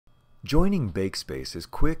Joining BakeSpace is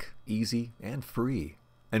quick, easy, and free.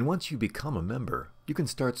 And once you become a member, you can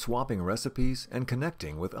start swapping recipes and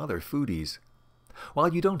connecting with other foodies.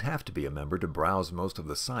 While you don't have to be a member to browse most of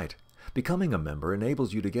the site, becoming a member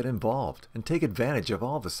enables you to get involved and take advantage of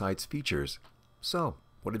all the site's features. So,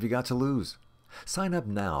 what have you got to lose? Sign up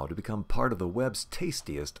now to become part of the web's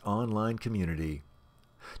tastiest online community.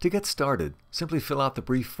 To get started, simply fill out the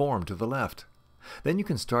brief form to the left. Then you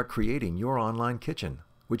can start creating your online kitchen,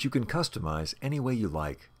 which you can customize any way you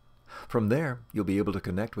like. From there, you'll be able to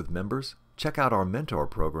connect with members, check out our mentor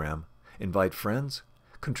program, invite friends,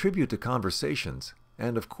 contribute to conversations,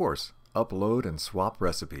 and of course, upload and swap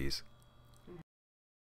recipes.